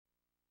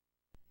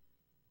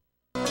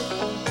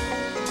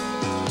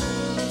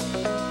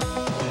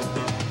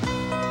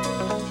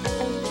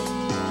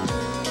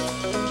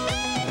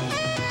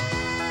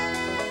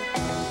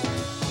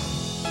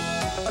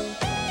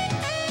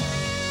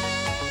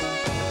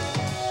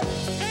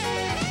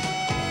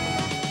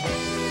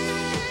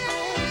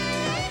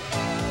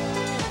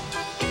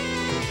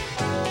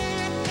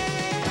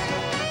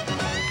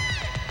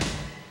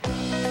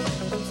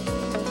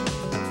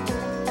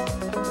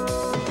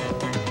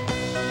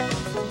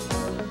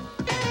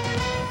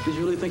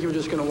think you were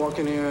just gonna walk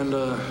in here and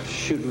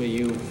shoot me.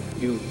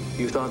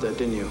 You thought that,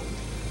 didn't you?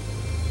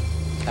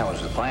 That was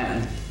the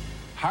plan.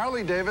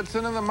 Harley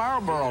Davidson and the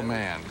Marlboro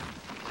Man.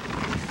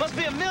 Must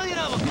be a million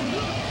of them.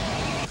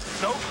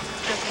 Nope,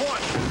 just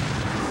one.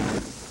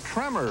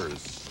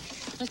 Tremors.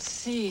 Let's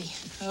see.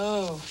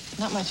 Oh,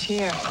 not much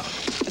here.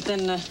 But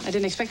then I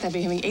didn't expect I'd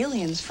be having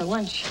aliens for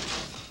lunch.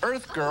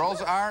 Earth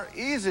Girls Are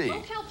Easy.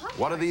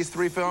 What do these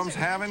three films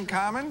have in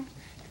common?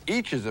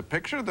 Each is a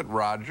picture that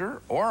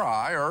Roger or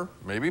I, or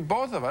maybe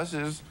both of us,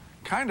 is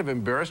kind of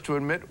embarrassed to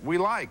admit we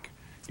like.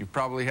 You've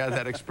probably had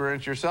that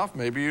experience yourself.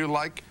 Maybe you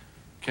like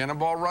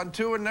Cannonball Run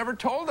 2 and never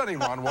told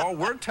anyone. Well,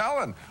 we're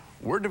telling.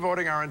 We're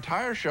devoting our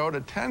entire show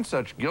to 10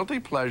 such guilty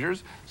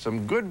pleasures,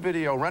 some good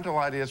video rental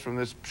ideas from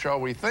this show,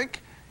 we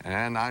think.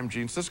 And I'm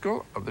Gene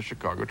Siskel of the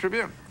Chicago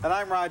Tribune. And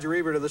I'm Roger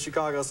Ebert of the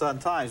Chicago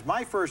Sun-Times.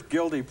 My first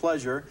guilty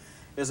pleasure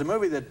is a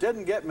movie that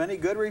didn't get many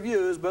good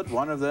reviews, but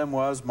one of them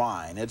was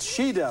mine. It's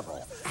She-Devil,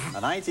 a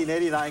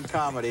 1989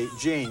 comedy.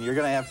 Gene, you're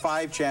going to have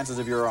 5 chances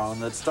of your own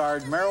that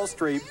starred Meryl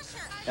Streep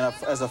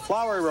as a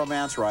flowery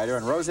romance writer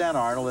and Roseanne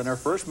Arnold in her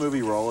first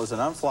movie role as an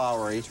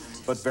unflowery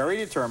but very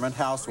determined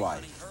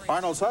housewife.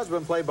 Arnold's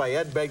husband, played by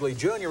Ed Begley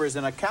Jr., is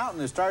an accountant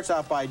who starts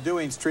out by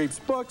doing Streep's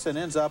books and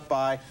ends up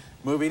by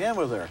moving in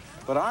with her.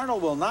 But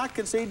Arnold will not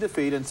concede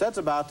defeat and sets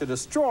about to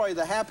destroy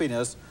the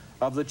happiness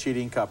of the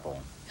cheating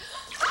couple.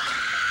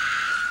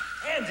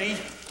 Andy!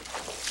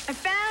 I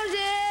found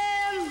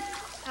him!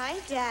 Hi,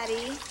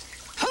 Daddy.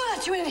 Who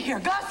let you in here,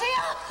 Garcia?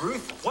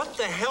 Ruth, what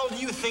the hell do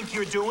you think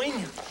you're doing?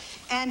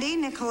 Andy,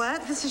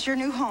 Nicolette, this is your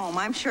new home.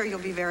 I'm sure you'll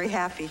be very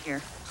happy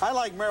here. I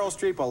like Meryl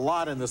Streep a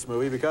lot in this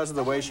movie because of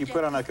the way she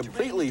put on a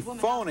completely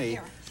phony,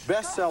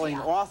 best-selling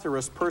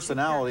authoress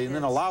personality and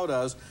then allowed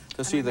us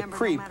to see the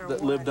creep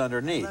that lived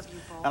underneath.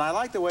 And I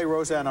like the way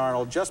Roseanne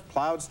Arnold just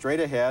plowed straight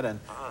ahead and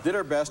did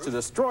her best to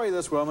destroy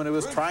this woman who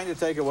was trying to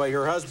take away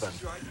her husband.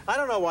 I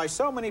don't know why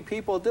so many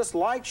people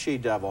dislike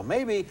She-Devil.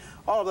 Maybe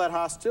all of that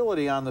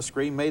hostility on the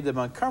screen made them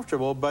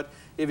uncomfortable, but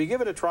if you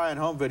give it a try on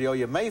home video,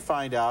 you may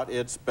find out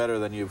it's better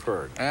than you've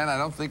heard. And I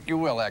don't think you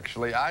will,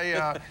 actually.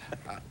 I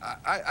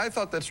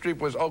thought that Streep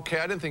was okay.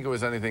 I didn't think it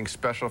was anything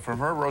special from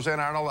her.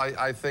 Roseanne Arnold,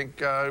 I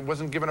think,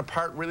 wasn't given a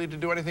part really to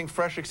do anything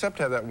fresh except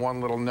to have that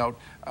one little note,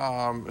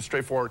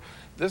 straightforward.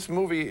 This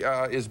movie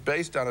is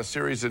based on a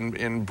series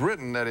in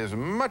Britain that is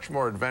much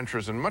more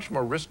adventurous and much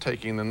more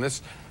risk-taking than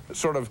this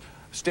sort of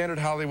standard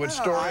Hollywood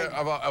story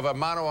of a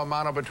mano a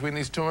mano between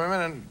these two women,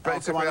 and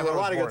basically there are a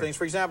lot of good things.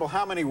 For example,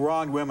 how many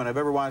wronged women have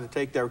ever wanted to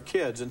take their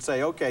kids and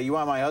say, okay, you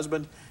want my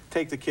husband?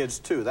 Take the kids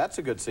too. That's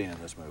a good scene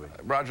in this movie.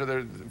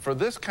 Roger, for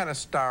this kind of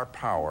star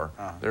power,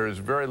 there is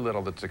very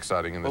little that's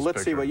exciting in this picture. Well,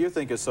 let's see what you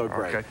think is so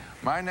great. Okay.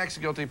 My next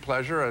guilty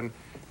pleasure, and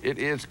it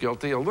is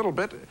guilty a little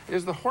bit,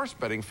 is the horse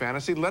betting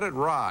fantasy Let It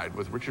Ride,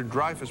 with Richard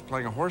Dreyfuss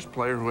playing a horse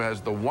player who has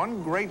the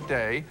one great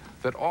day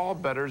that all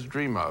bettors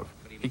dream of.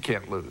 He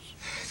can't lose.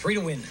 3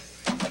 to win.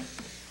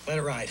 Let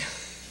it ride.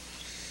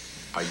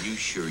 Are you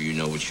sure you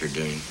know what you're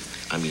doing?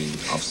 I mean,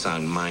 of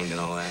sound mind and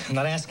all that? I'm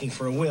not asking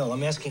for a will.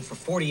 I'm asking for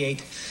 48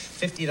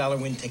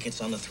 $50 win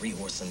tickets on the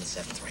 3-horse in the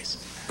 7th race.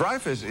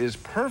 Dreyfuss is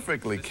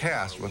perfectly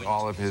cast with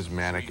all of his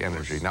manic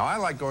energy. Now, I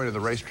like going to the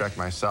racetrack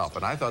myself,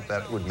 and I thought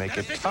that would make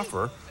it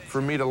tougher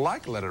for me to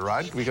like Let It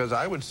Ride, because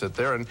I would sit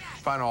there and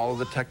find all of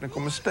the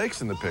technical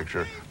mistakes in the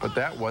picture. But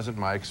that wasn't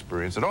my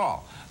experience at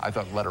all. I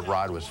thought Let It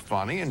Ride was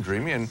funny and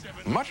dreamy, and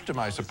much to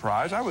my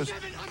surprise, I was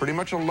pretty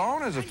much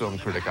alone as a film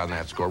critic on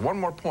that score. One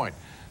more point.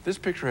 This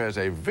picture has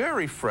a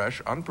very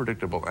fresh,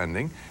 unpredictable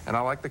ending, and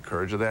I like the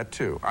courage of that,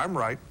 too. I'm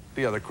right.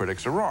 The other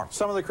critics are wrong.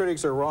 Some of the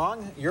critics are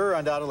wrong. You're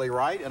undoubtedly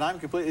right, and I'm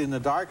completely in the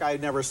dark. I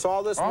never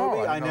saw this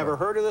movie. I never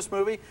heard of this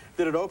movie.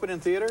 Did it open in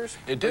theaters?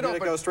 It did open.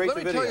 Did it go straight to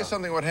video? Let me tell you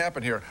something what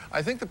happened here.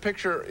 I think the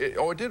picture,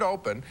 it did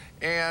open,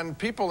 and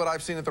people that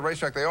I've seen at the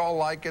racetrack, they all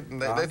like it,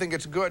 and they think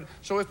it's good.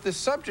 So if the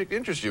subject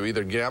interests you,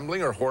 either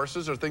gambling or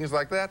horses or things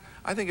like that,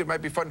 I think it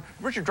might be fun.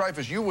 Richard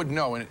Dreyfuss, you would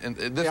know in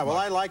this Yeah, well,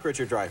 I like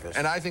Richard Dreyfuss.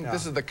 And I think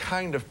this is the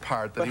kind of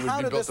part that he would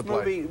be built to play. But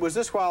how did this movie, was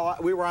this while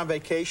we were on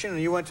vacation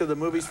and you went to the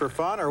movies for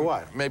fun, or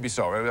what? Maybe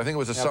so. I think it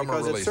was a summer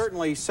because release. It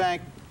certainly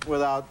sank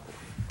without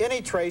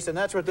any trace, and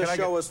that's what this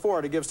show was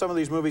for, to give some of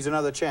these movies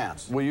another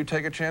chance. Will you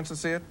take a chance and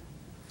see it?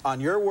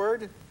 On your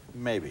word?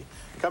 Maybe.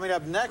 Coming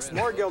up next,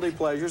 more guilty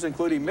pleasures,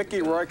 including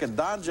Mickey Rourke and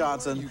Don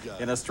Johnson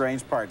in a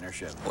strange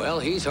partnership. Well,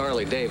 he's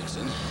Harley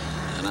Davidson,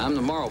 and I'm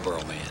the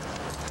Marlboro Man.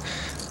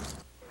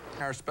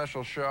 Our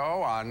special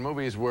show on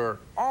movies we're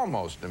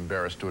almost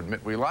embarrassed to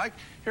admit we like.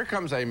 Here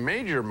comes a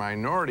major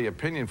minority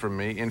opinion from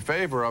me in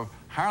favor of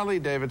Harley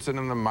Davidson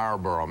and the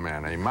Marlboro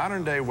Man, a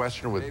modern-day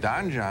Western with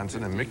Don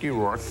Johnson and Mickey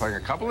Rourke playing a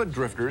couple of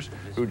drifters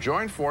who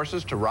join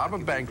forces to rob a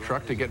bank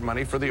truck to get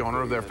money for the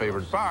owner of their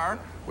favorite bar,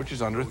 which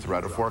is under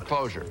threat of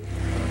foreclosure.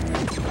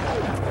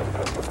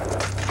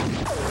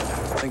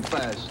 Think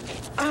fast.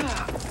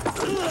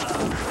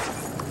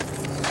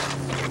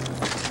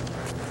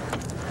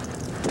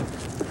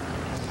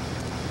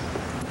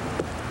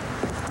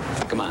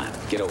 Come on,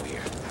 get over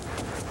here.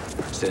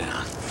 Sit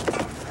down.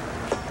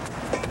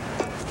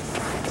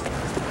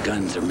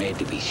 Guns are made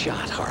to be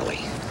shot, Harley,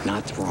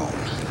 not thrown.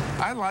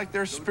 I like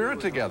their spirit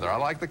together. I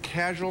like the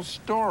casual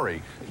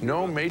story.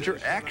 No major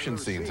action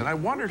scenes. And I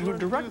wondered who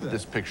directed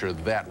this picture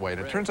that way. And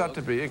it turns out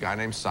to be a guy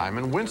named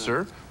Simon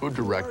Wincer, who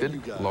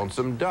directed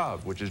Lonesome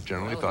Dove, which is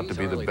generally thought to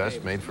be the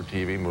best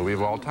made-for-TV movie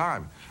of all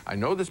time. I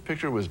know this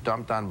picture was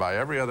dumped on by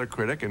every other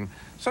critic, and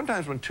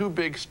sometimes when two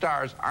big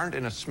stars aren't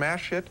in a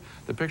smash hit,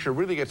 the picture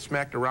really gets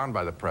smacked around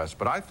by the press.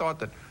 But I thought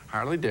that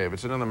Harley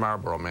Davidson and the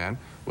Marlboro Man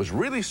was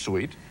really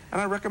sweet,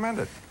 and I recommend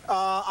it.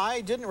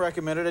 I didn't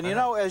recommend it, and you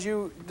know, as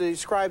you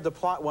described the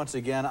plot once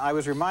again, I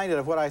was reminded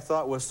of what I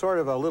thought was sort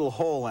of a little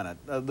hole in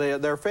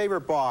it. Their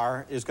favorite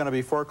bar is going to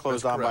be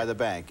foreclosed on by the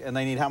bank, and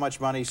they need how much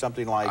money?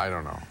 Something like, I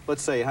don't know,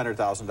 let's say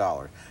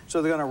 $100,000.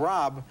 So they're going to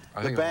rob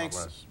the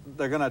bank's.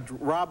 They're going to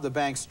rob the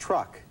bank's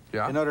truck.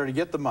 Yeah. In order to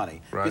get the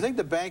money. Right. Do you think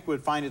the bank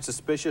would find it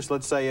suspicious,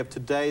 let's say, if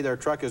today their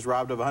truck is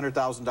robbed of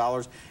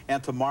 $100,000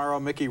 and tomorrow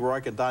Mickey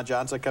Rourke and Don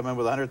Johnson come in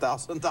with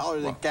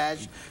 $100,000 in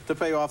cash to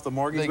pay off the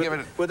mortgage?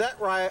 Would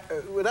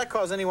that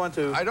cause anyone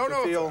to I don't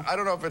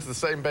know if it's the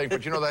same bank,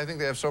 but you know, I think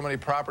they have so many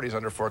properties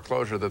under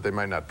foreclosure that they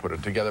might not put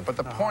it together. But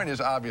the point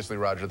is, obviously,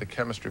 Roger, the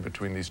chemistry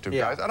between these two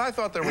guys. And I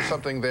thought there was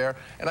something there.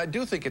 And I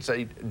do think it's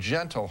a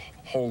gentle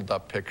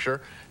hold-up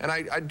picture. And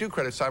I do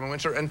credit Simon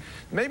Wincer. And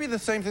maybe the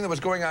same thing that was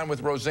going on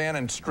with Roseanne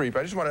and Streep.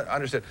 I just want to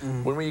understand,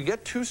 when you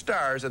get two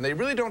stars and they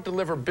really don't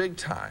deliver big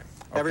time,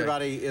 okay,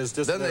 everybody is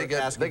just then they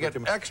get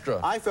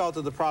extra. I felt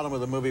that the problem with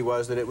the movie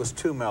was that it was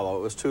too mellow,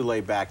 it was too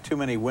laid back, too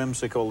many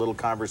whimsical little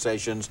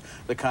conversations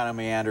that kind of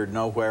meandered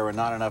nowhere and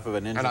not enough of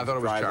an engine to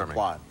drive the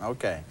plot.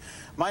 Okay.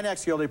 My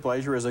next guilty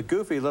pleasure is a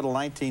goofy little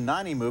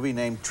 1990 movie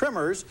named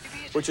Tremors,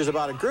 which is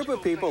about a group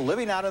of people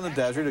living out in the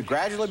desert who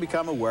gradually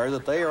become aware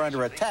that they are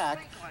under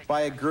attack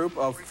by a group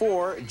of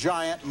 4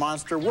 giant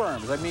monster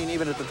worms. I mean,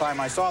 even at the time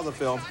I saw the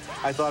film,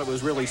 I thought it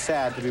was really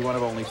sad to be one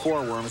of only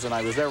 4 worms, and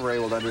I was never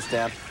able to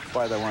understand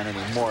why there weren't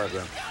any more of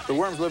them. The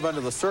worms live under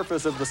the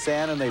surface of the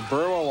sand, and they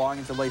burrow along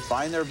until they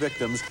find their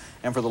victims.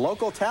 And for the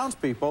local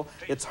townspeople,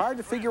 it's hard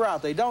to figure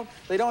out. They don't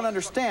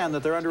understand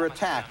that they're under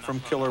attack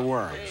from killer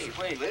worms. Hey,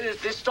 wait, is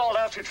this stalled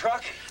out your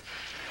truck?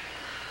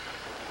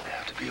 You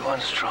have to be one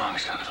strong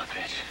son of a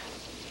bitch.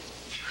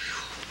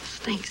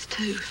 Thanks,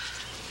 too.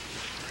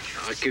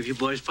 I'll give you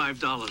boys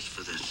 $5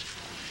 for this.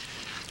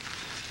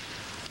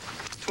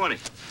 20.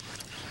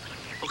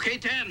 Okay,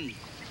 10.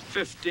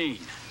 15.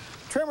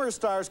 Tremors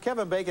stars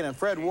Kevin Bacon and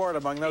Fred Ward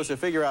among those who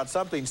figure out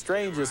something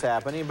strange is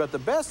happening, but the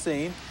best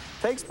scene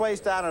takes place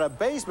down in a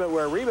basement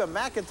where Reba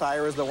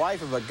McEntire is the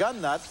wife of a gun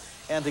nut,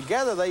 and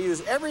together they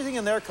use everything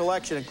in their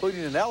collection,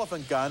 including an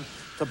elephant gun,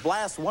 to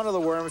blast one of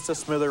the worms to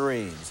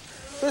smithereens.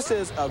 This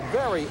is a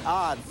very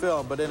odd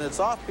film, but in its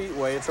offbeat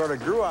way, it sort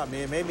of grew on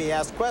me and made me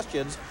ask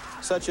questions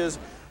such as,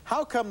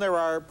 how come there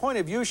are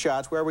point-of-view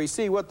shots where we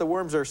see what the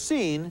worms are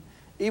seeing,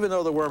 even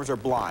though the worms are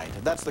blind?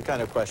 That's the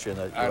kind of question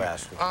that you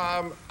asked.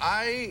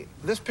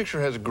 This picture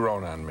has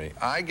grown on me.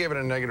 I gave it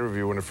a negative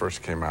review when it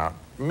first came out.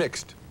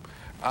 Mixed.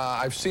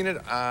 I've seen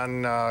it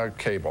on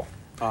cable,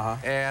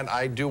 and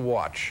I do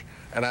watch.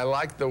 And I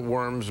like the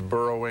worms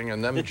burrowing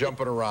and them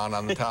jumping around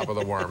on the top of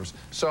the worms.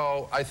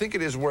 So I think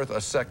it is worth a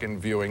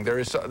second viewing. There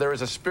is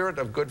a spirit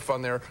of good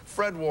fun there.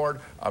 Fred Ward,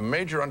 a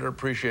major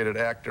underappreciated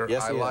actor.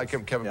 Yes, I like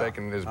him. Kevin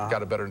Bacon has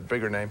got a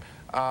bigger name.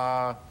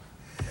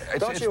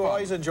 Don't you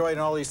always enjoy in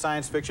all these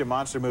science fiction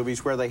monster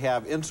movies where they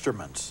have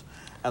instruments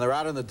and they're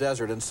out in the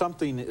desert and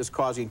something is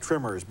causing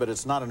tremors, but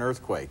it's not an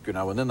earthquake, you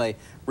know, and then they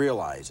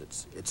realize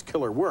it's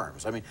killer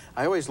worms. I mean,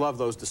 I always love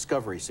those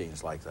discovery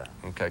scenes like that.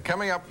 Okay,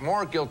 coming up,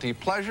 more guilty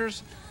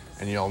pleasures,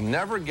 and you'll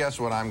never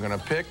guess what I'm going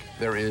to pick.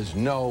 There is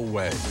no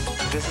way.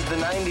 This is the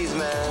 90s,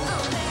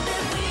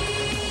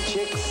 man.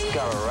 Chicks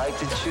got a right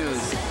to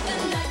choose.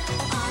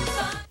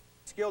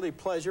 Guilty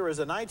Pleasure is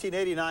a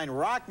 1989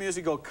 rock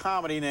musical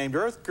comedy named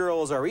Earth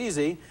Girls Are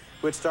Easy,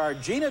 which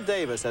starred Gina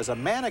Davis as a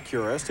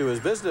manicurist who is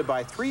visited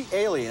by 3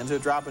 aliens who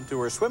drop into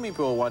her swimming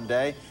pool one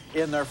day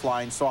in their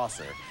flying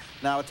saucer.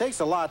 Now, it takes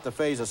a lot to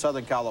faze a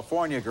Southern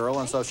California girl,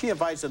 and so she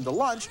invites them to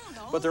lunch,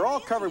 but they're all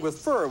covered with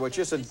fur, which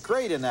isn't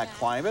great in that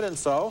climate, and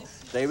so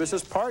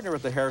Davis's partner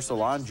at the hair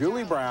salon,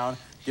 Julie Brown,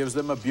 gives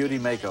them a beauty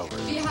makeover.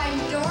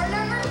 Behind door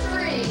number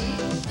 3,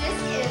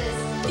 this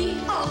is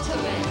the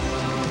ultimate.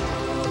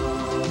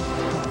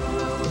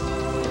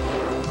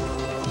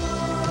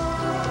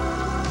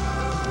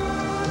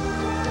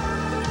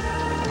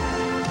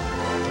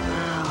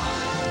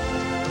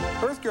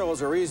 Earth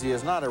Girls Are Easy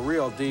is not a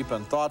real deep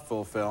and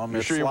thoughtful film.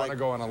 You sure you want to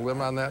go on a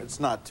limb on that? It's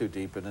not too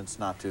deep and it's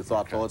not too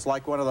thoughtful. Okay. It's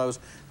like one of those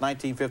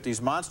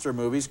 1950s monster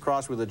movies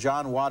crossed with a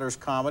John Waters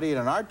comedy and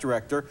an art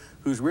director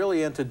who's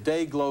really into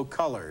day-glow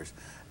colors.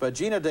 But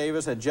Gina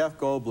Davis and Jeff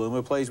Goldblum,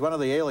 who plays one of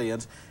the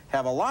aliens,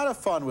 have a lot of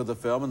fun with the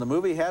film, and the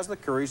movie has the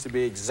courage to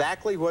be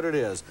exactly what it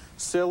is: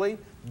 silly,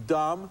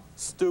 dumb,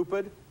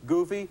 stupid,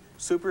 goofy,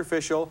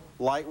 superficial,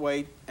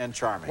 lightweight, and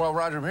charming. Well,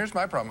 Roger, here's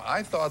my problem.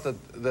 I thought that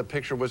the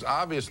picture was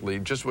obviously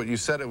just what you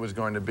said it was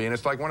going to be, and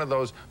it's like one of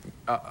those,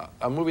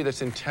 a movie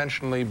that's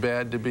intentionally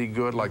bad to be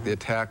good, like The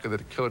Attack of the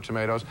Killer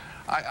Tomatoes.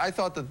 I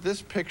thought that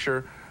this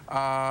picture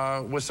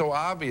was so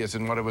obvious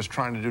in what it was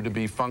trying to do to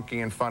be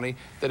funky and funny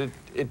that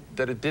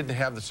it didn't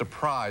have the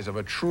surprise of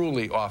a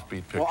truly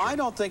offbeat picture. Well, I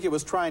don't think it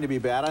was trying to be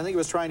bad. I think it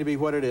was trying to be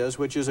what it is,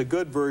 which is a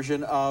good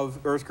version of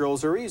Earth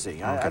Girls Are Easy.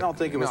 Okay. I don't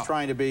think it was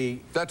trying to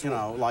be, you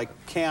know, like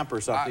camp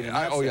or something.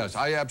 Oh, yes,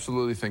 I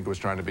absolutely think it was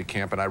trying to be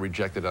camp, and I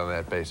rejected it on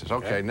that basis.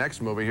 Okay,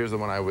 next movie. Here's the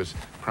one I was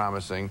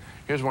promising.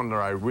 Here's one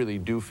where I really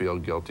do feel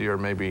guilty, or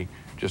maybe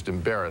just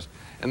embarrassed.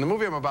 And the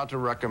movie I'm about to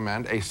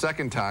recommend, a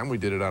second time, we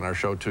did it on our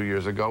show 2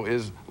 years ago,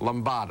 is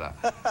Lambada.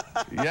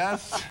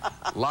 Yes,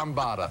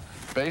 Lambada,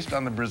 based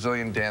on the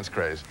Brazilian dance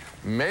craze.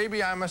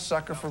 Maybe I'm a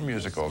sucker for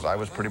musicals. I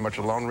was pretty much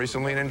alone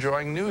recently and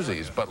enjoying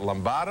Newsies. But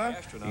Lambada,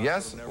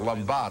 yes,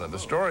 Lambada. The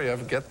story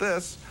of, get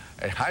this,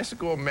 a high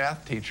school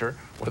math teacher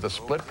with a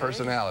split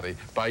personality.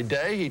 By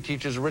day, he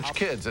teaches rich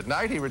kids. At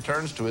night, he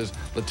returns to his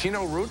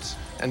Latino roots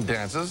and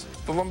dances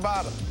the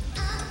Lambada.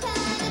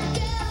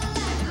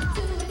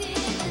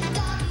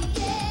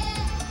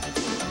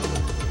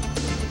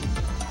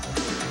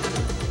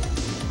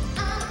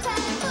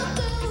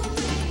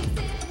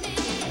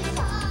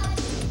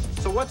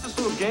 What's this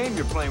little game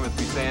you're playing with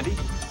me, Sandy?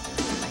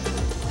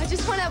 I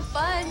just want to have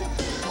fun.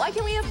 Why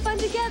can't we have fun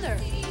together?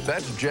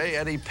 That's J.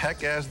 Eddie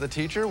Peck as the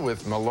teacher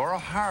with Melora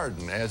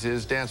Hardin as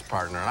his dance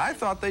partner. And I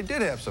thought they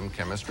did have some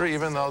chemistry,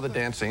 even though the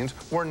dance scenes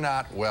were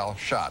not well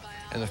shot.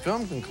 And the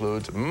film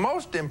concludes,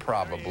 most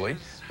improbably,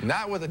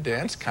 not with a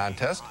dance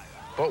contest,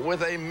 but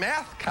with a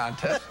math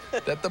contest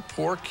that the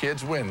poor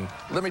kids win.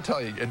 Let me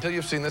tell you, until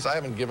you've seen this, I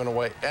haven't given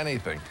away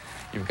anything.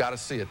 You've got to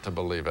see it to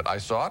believe it. I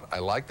saw it, I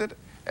liked it,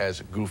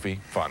 as goofy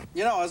fun.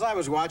 You know, as I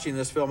was watching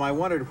this film, I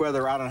wondered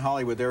whether out in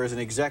Hollywood there is an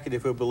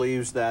executive who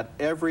believes that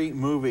every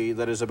movie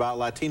that is about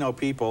Latino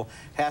people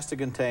has to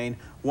contain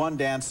one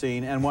dance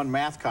scene and one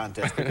math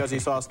contest because he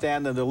saw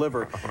Stand and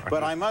Deliver.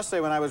 But I must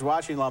say, when I was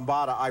watching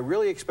Lambada, I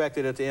really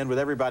expected it to end with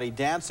everybody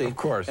dancing. Of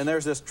course. And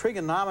there's this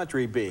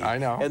trigonometry bee. I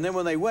know. And then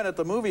when they win it,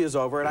 the movie is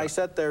over, and I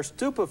sat there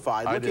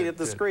stupefied, looking at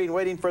the screen,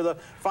 waiting for the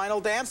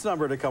final dance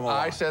number to come along.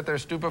 I sat there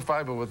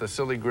stupefied, but with a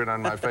silly grin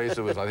on my face.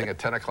 It was, I think, a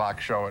 10 o'clock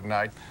show at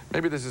night.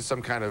 Maybe this is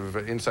some kind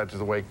of insight to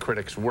the way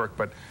critics work,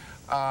 but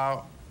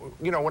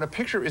you know, when a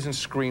picture isn't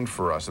screened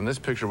for us, and this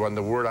picture, when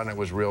the word on it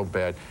was real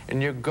bad,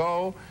 and you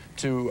go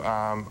to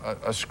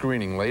a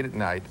screening late at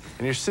night,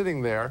 and you're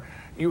sitting there,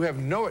 you have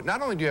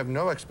not only do you have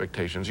no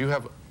expectations, you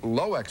have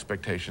low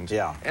expectations.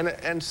 Yeah.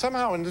 And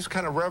somehow in this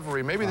kind of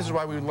reverie, maybe this is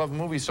why we love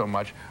movies so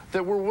much,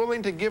 that we're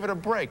willing to give it a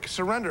break,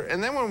 surrender.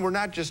 And then when we're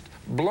not just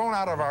blown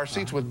out of our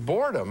seats with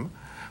boredom,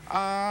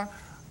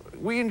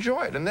 we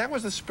enjoy it, and that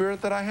was the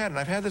spirit that I had. And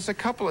I've had this a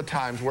couple of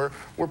times where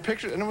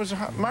pictures, and it was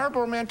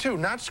Marlboro Man too,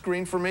 not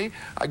screened for me.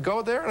 I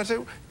go there and I say,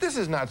 this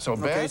is not so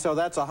bad. Okay, so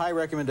that's a high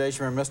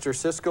recommendation from Mr.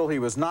 Siskel. He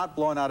was not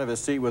blown out of his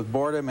seat with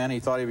boredom, and he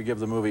thought he would give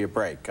the movie a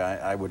break.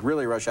 I would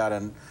really rush out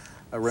and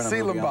rent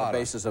a movie on the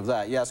basis of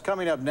that. Yes,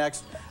 coming up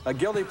next, a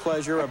guilty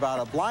pleasure about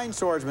a blind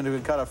swordsman who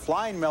could cut a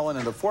flying melon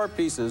into 4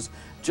 pieces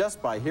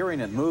just by hearing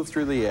it move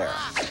through the air.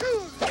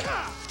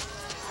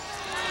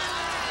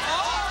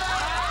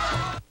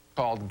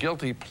 Called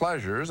Guilty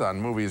Pleasures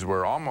on movies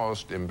we're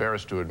almost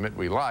embarrassed to admit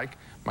we like,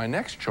 my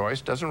next choice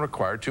doesn't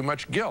require too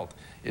much guilt.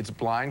 It's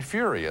Blind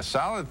Fury, a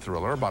solid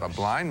thriller about a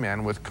blind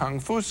man with kung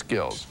fu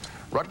skills.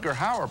 Rutger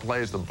Hauer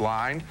plays the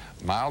blind,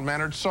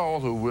 mild-mannered soul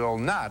who will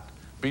not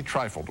be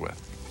trifled with.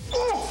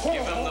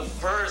 Give him the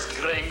first,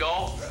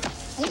 gringo.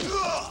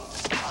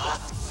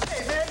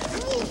 Hey, man.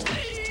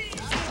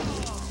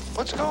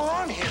 What's going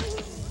on here?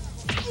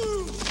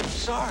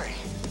 Sorry.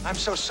 I'm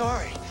so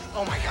sorry.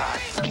 Oh, my God.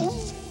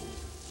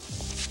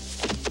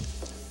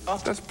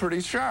 That's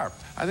pretty sharp.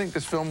 I think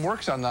this film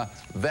works on the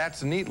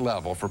that's neat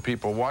level for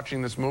people watching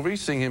this movie,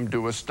 seeing him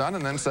do a stunt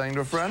and then saying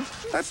to a friend,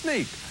 that's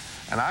neat.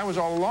 And I was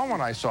all alone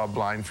when I saw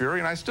Blind Fury,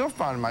 and I still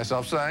found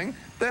myself saying,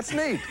 that's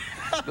neat.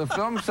 The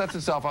film sets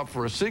itself up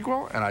for a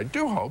sequel, and I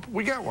do hope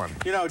we get one.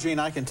 You know, Gene,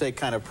 I can take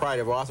kind of pride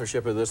of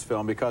authorship of this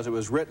film because it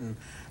was written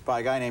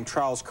by a guy named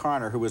Charles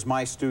Carner, who was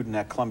my student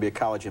at Columbia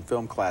College in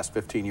film class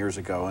 15 years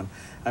ago, and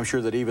I'm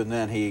sure that even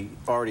then he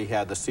already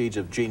had the seeds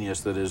of genius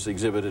that is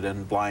exhibited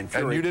in Blind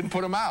Fury. And you didn't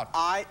put him out.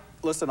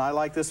 Listen, I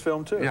like this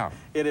film too. Yeah.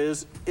 It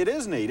is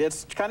neat.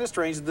 It's kind of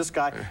strange that this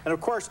guy, and of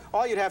course,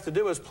 all you'd have to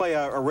do is play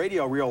a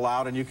radio real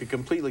loud and you could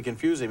completely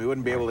confuse him. He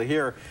wouldn't be able to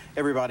hear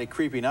everybody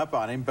creeping up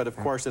on him, but of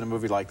course, in a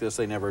movie like this,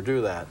 they never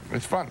do that.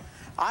 It's fun.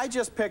 I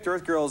just picked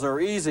Earth Girls Are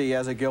Easy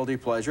as a guilty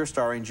pleasure,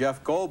 starring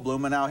Jeff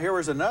Goldblum, and now here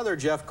is another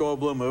Jeff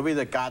Goldblum movie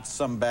that got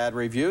some bad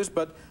reviews,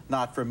 but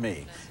not from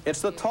me.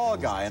 It's The Tall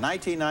Guy, a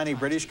 1990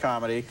 British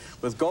comedy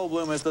with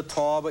Goldblum as the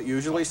tall but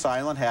usually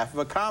silent half of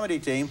a comedy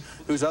team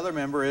whose other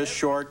member is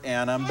short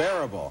and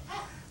unbearable.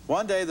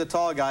 One day, the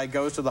tall guy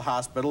goes to the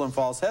hospital and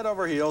falls head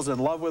over heels in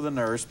love with a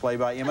nurse played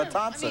by Emma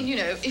Thompson. I mean, you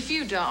know, if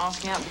you'd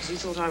asked me out because you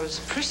thought I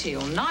was pretty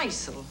or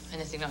nice or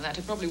anything like that,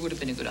 it probably would have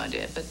been a good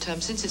idea. But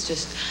since it's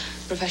just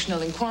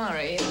professional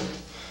inquiry,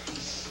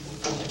 it's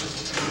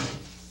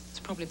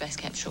probably best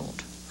kept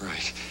short.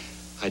 Right.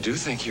 I do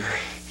think you're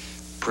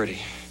pretty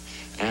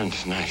and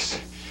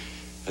nice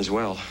as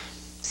well.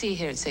 see you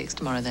here at 6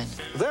 tomorrow, then.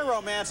 Their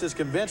romance is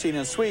convincing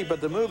and sweet,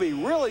 but the movie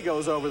really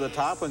goes over the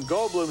top when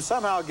Goldblum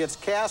somehow gets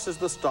cast as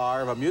the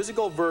star of a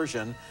musical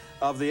version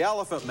of The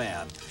Elephant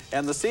Man.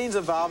 And the scenes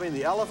involving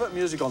the elephant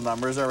musical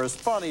numbers are as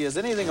funny as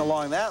anything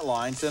along that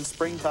line since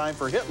Springtime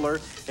for Hitler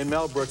and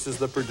Mel Brooks as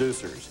the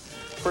producers.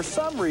 For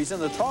some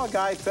reason, the tall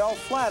guy fell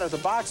flat at the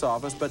box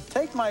office, but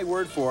take my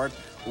word for it,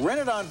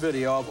 rent it on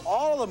video. Of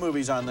all the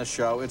movies on this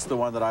show, it's the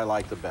one that I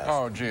like the best.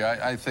 Oh, gee,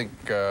 I think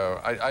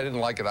I didn't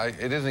like it.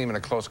 It isn't even a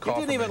close call.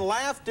 You didn't even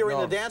laugh during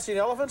the dancing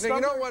elephants? You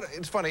know what?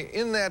 It's funny.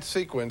 In that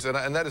sequence,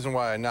 and that isn't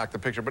why I knocked the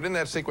picture, but in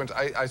that sequence,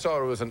 I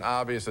saw it was an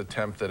obvious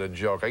attempt at a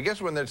joke. I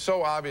guess when it's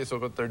so obvious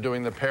of what they're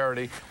doing, the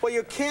parody. Well,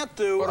 you can't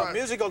do a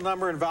musical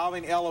number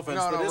involving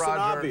elephants that isn't Roger,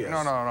 obvious.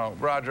 No,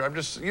 Roger. I'm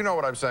just, you know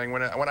what I'm saying.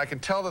 When I can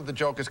tell that the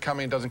joke is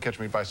coming, it doesn't catch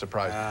me by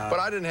surprise. But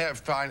I didn't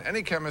find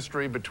any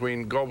chemistry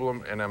between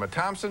Goldblum and Emma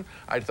Thompson.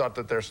 I thought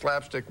that their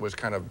slapstick was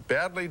kind of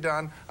badly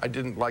done. I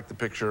didn't like the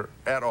picture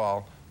at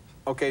all.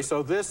 Okay,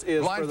 so this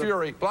is Blind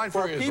Fury.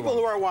 For people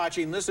who are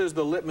watching, this is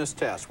the litmus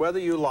test. Whether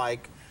you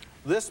like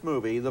this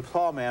movie, The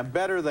Tall Man,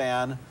 better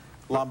than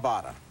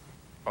Lambada.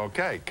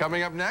 Okay,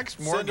 coming up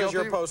next, more Send us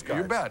guilty. your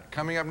postcards. You bet.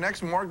 Coming up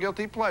next, more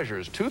guilty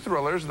pleasures. 2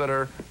 thrillers that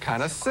are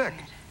kind of sick.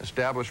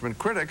 Establishment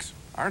critics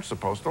aren't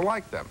supposed to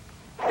like them.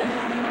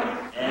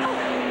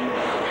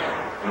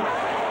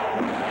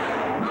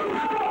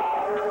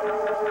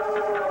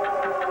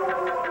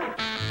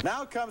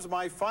 Now comes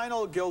my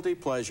final guilty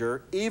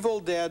pleasure,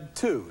 Evil Dead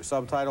 2,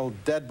 subtitled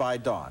Dead by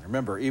Dawn.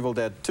 Remember, Evil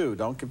Dead 2,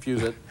 don't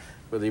confuse it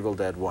with Evil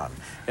Dead 1.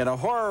 In a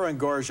horror and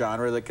gore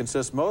genre that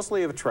consists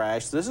mostly of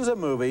trash, this is a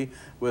movie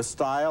with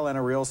style and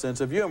a real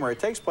sense of humor. It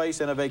takes place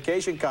in a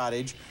vacation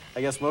cottage, I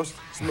guess most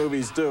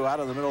movies do, out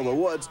in the middle of the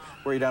woods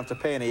where you don't have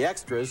to pay any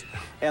extras,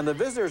 and the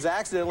visitors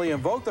accidentally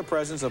invoke the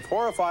presence of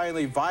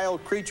horrifyingly vile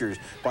creatures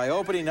by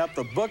opening up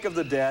the Book of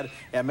the Dead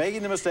and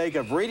making the mistake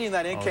of reading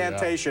that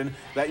incantation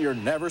that you're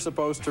never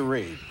supposed to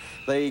read.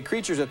 The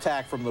creatures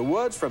attack from the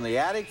woods, from the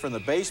attic, from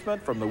the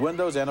basement, from the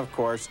windows, and of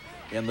course,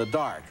 in the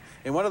dark.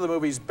 In one of the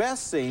movie's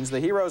best scenes,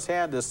 the hero's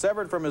hand is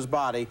severed from his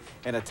body,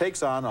 and it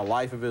takes on a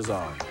life of his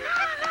own.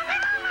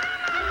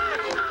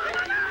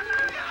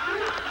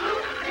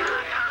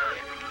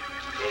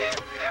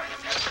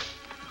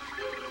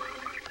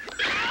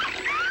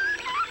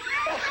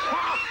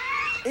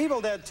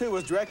 Evil Dead 2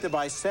 was directed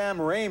by Sam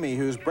Raimi,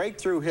 whose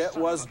breakthrough hit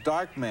was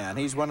Darkman.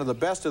 He's one of the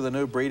best of the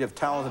new breed of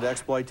talented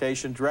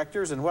exploitation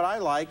directors, and what I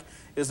like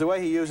is the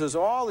way he uses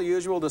all the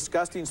usual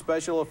disgusting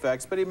special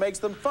effects, but he makes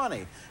them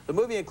funny. The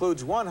movie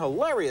includes one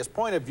hilarious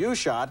point-of-view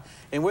shot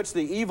in which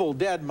the Evil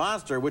Dead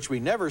monster, which we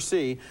never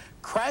see,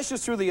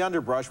 crashes through the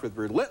underbrush with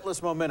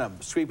relentless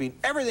momentum, sweeping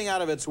everything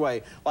out of its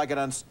way like an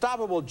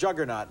unstoppable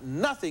juggernaut.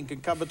 Nothing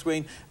can come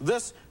between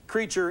this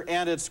creature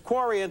and its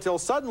quarry until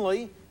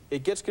suddenly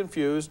it gets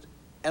confused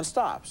and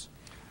stops.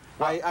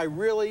 I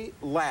really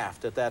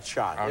laughed at that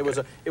shot.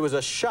 Okay. It was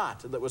a shot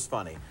that was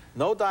funny.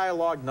 No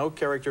dialogue, no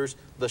characters.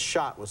 The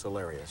shot was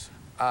hilarious.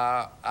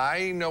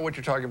 I know what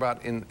you're talking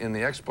about in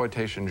the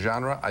exploitation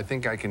genre. I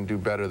think I can do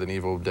better than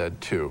Evil Dead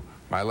 2.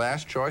 My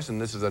last choice, and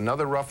this is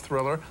another rough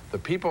thriller, The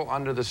People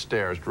Under the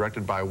Stairs,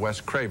 directed by Wes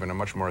Craven, a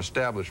much more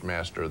established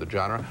master of the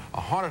genre. A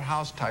haunted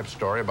house type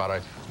story about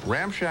a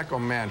ramshackle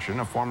mansion,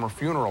 a former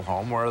funeral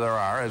home, where there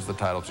are, as the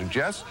title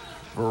suggests,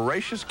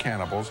 voracious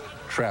cannibals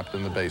trapped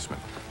in the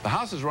basement. The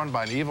house is run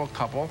by an evil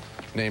couple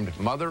named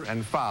Mother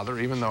and Father,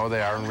 even though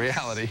they are in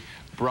reality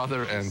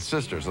brother and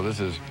sister, so this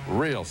is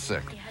real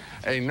sick.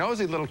 A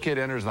nosy little kid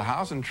enters the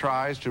house and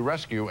tries to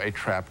rescue a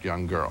trapped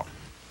young girl.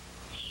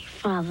 Your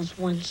father's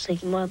one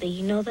sick mother,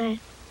 you know that?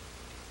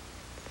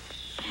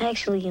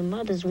 Actually, your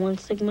mother's one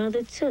sick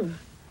mother, too.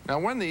 Now,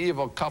 when the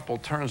evil couple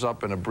turns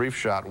up in a brief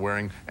shot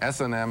wearing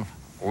S&M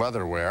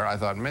leatherware, I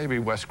thought maybe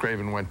Wes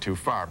Craven went too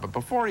far. But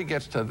before he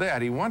gets to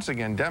that, he once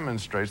again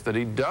demonstrates that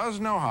he does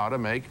know how to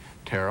make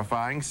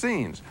terrifying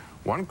scenes.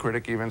 One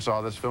critic even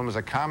saw this film as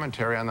a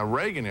commentary on the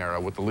Reagan era,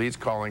 with the leads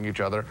calling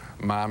each other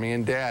Mommy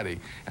and Daddy,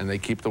 and they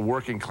keep the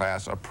working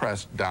class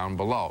oppressed down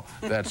below.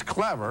 That's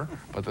clever,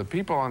 but The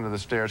People Under the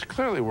Stairs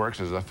clearly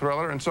works as a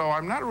thriller, and so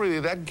I'm not really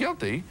that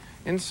guilty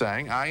in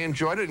saying I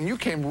enjoyed it, and you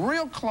came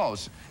real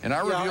close in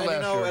our review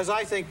last year. As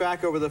I think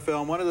back over the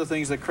film, one of the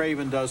things that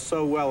Craven does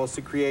so well is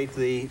to create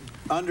the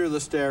under the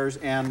stairs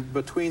and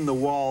between the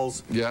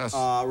walls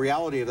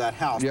reality of that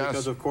house. Yes.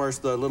 Because, of course,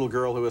 the little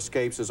girl who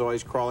escapes is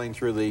always crawling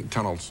through the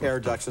tunnels, air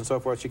ducts and so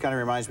forth. She kind of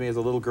reminds me of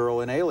the little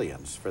girl in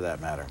Aliens, for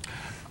that matter.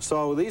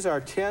 So these are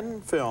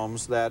 10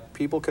 films that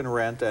people can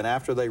rent, and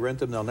after they rent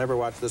them, they'll never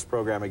watch this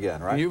program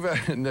again, right?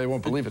 They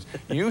won't believe it.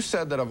 You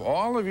said that of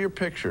all of your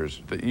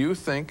pictures, that you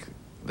think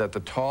that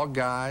the tall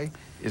guy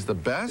is the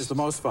best? It's the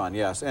most fun,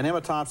 yes. And Emma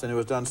Thompson, who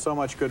has done so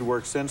much good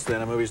work since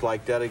then in movies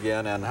like Dead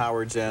Again and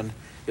Howard's End,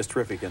 is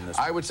terrific in this.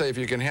 I would say if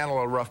you can handle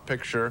a rough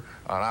picture,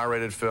 an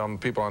R-rated film,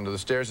 People Under the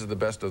Stairs is the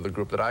best of the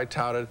group that I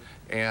touted,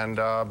 and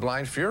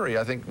Blind Fury,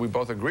 I think we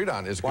both agreed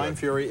on, is good. Blind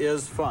Fury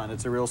is fun.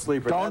 It's a real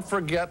sleeper. Don't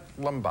forget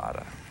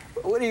Lambada.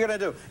 What are you going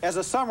to do? As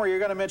a summary, you're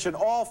going to mention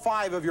all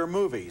 5 of your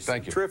movies.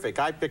 Thank you. Terrific.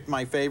 I picked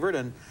my favorite,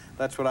 and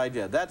that's what I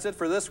did. That's it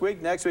for this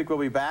week. Next week, we'll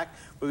be back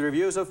with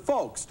reviews of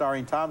Folks,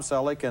 starring Tom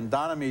Selleck and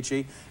Don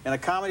Amici, in a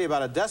comedy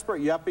about a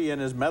desperate yuppie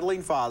and his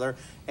meddling father,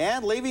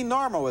 and Leaving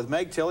Normal with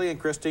Meg Tilly and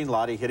Christine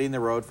Lottie hitting the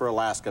road for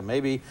Alaska.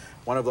 Maybe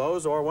one of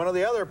those or one of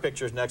the other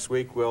pictures next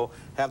week will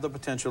have the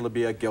potential to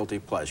be a guilty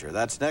pleasure.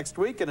 That's next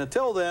week, and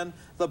until then,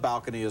 the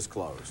balcony is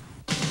closed.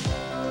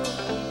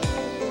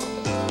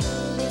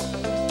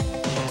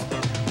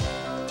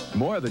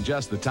 More than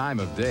just the time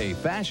of day,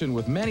 fashion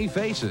with many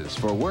faces.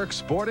 For work,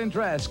 sport, and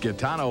dress,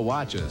 Gitano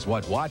watches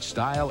what watch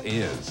style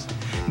is.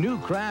 New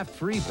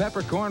Kraft-free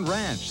peppercorn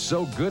ranch.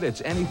 So good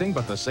it's anything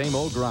but the same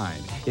old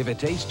grind. If it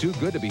tastes too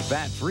good to be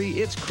fat-free,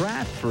 it's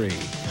Kraft-free.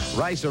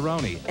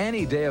 Rice-A-Roni.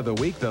 Any day of the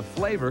week, the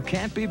flavor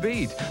can't be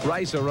beat.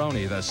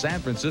 Rice-A-Roni, the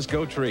San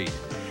Francisco treat.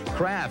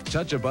 Kraft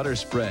Touch of Butter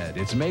spread.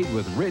 It's made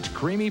with rich,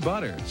 creamy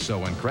butter. So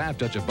when Kraft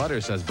Touch of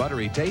Butter says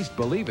buttery taste,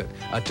 believe it.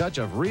 A touch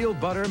of real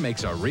butter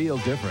makes a real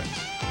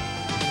difference.